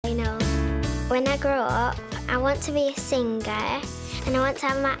When I grow up, I want to be a singer and I want to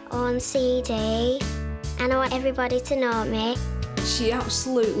have my own CD and I want everybody to know me. She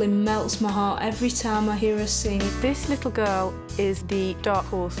absolutely melts my heart every time I hear her sing. This little girl is the dark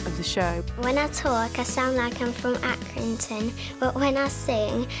horse of the show. When I talk, I sound like I'm from Accrington, but when I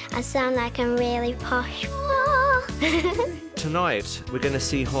sing, I sound like I'm really posh. Tonight, we're going to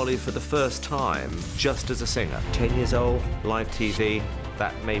see Hollie for the first time just as a singer. 10 years old, live TV,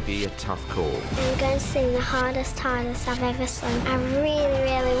 that may be a tough call. I'm going to sing the hardest I've ever sung. I really,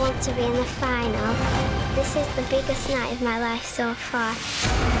 really want to be in the final. This is the biggest night of my life so far.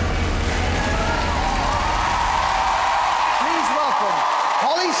 Please welcome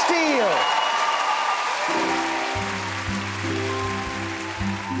Hollie Steele.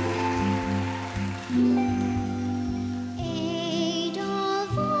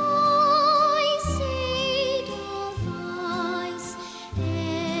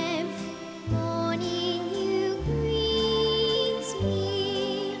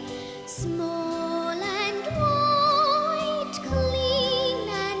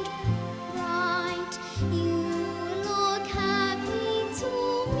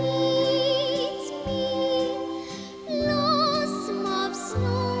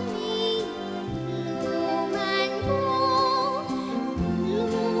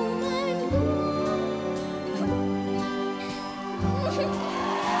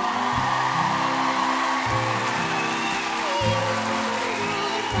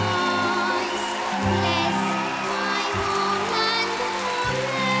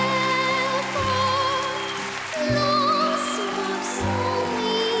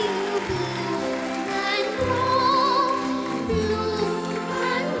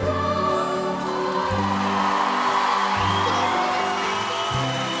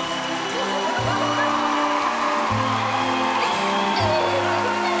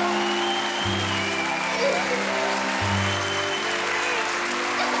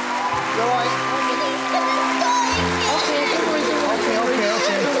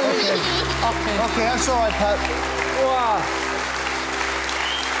 Okay, that's all right, Pat. Wow.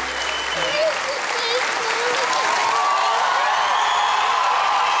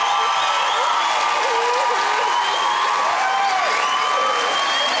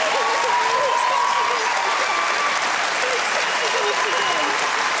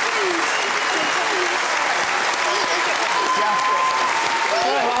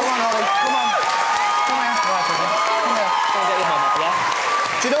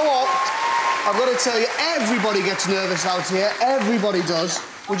 Do you know what? I've got to tell you, everybody gets nervous out here. Everybody does.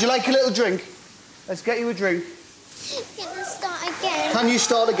 Would you like a little drink? Let's get you a drink. Can I start again? Can you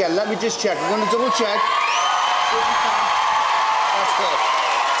start again? Let me just check. I'm going to double check. That's good.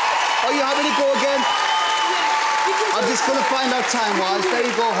 Are you happy to go again? Yeah. I'm just going to find out time-wise. There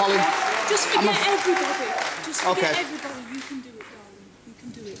you go, Hollie. Just forget everybody. Just forget okay. Everybody. You can do it, darling. You can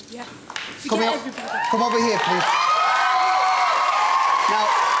do it, yeah. Forget everybody. Come over here, please. Now,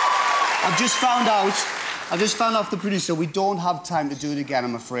 I've just found out the producer, we don't have time to do it again,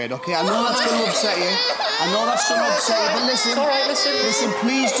 I'm afraid, OK? I know that's going to upset you. I know that's going to upset you, but listen. It's all right, listen,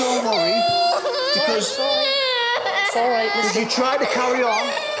 please don't worry. Because... It's all right, listen. You try to carry on,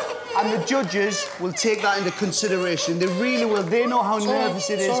 and the judges will take that into consideration. They really will. They know how nervous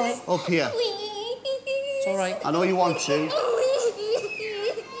it is up here. It's all right. I know you want to.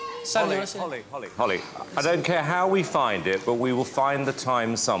 Hollie, I don't care how we find it, but we will find the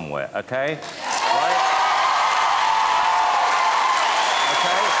time somewhere, OK? Right? OK?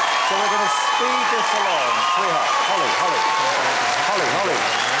 So we're going to speed this along. Sweetheart, Hollie,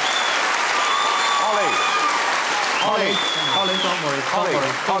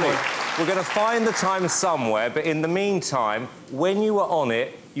 don't worry. We're going to find the time somewhere, but in the meantime, when you were on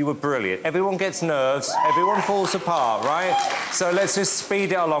it, you were brilliant. Everyone gets nerves, everyone falls apart, right? So let's just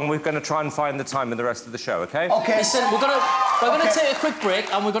speed it along. We're going to try and find the time in the rest of the show, OK? OK. Listen, we're going to take a quick break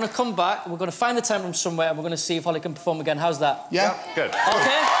and we're going to come back. We're going to find the time from somewhere and we're going to see if Hollie can perform again. How's that? Yeah? Good.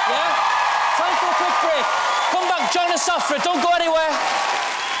 OK? Yeah? Time for a quick break. Come back, join us after it. Don't go anywhere.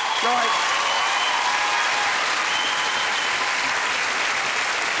 Right.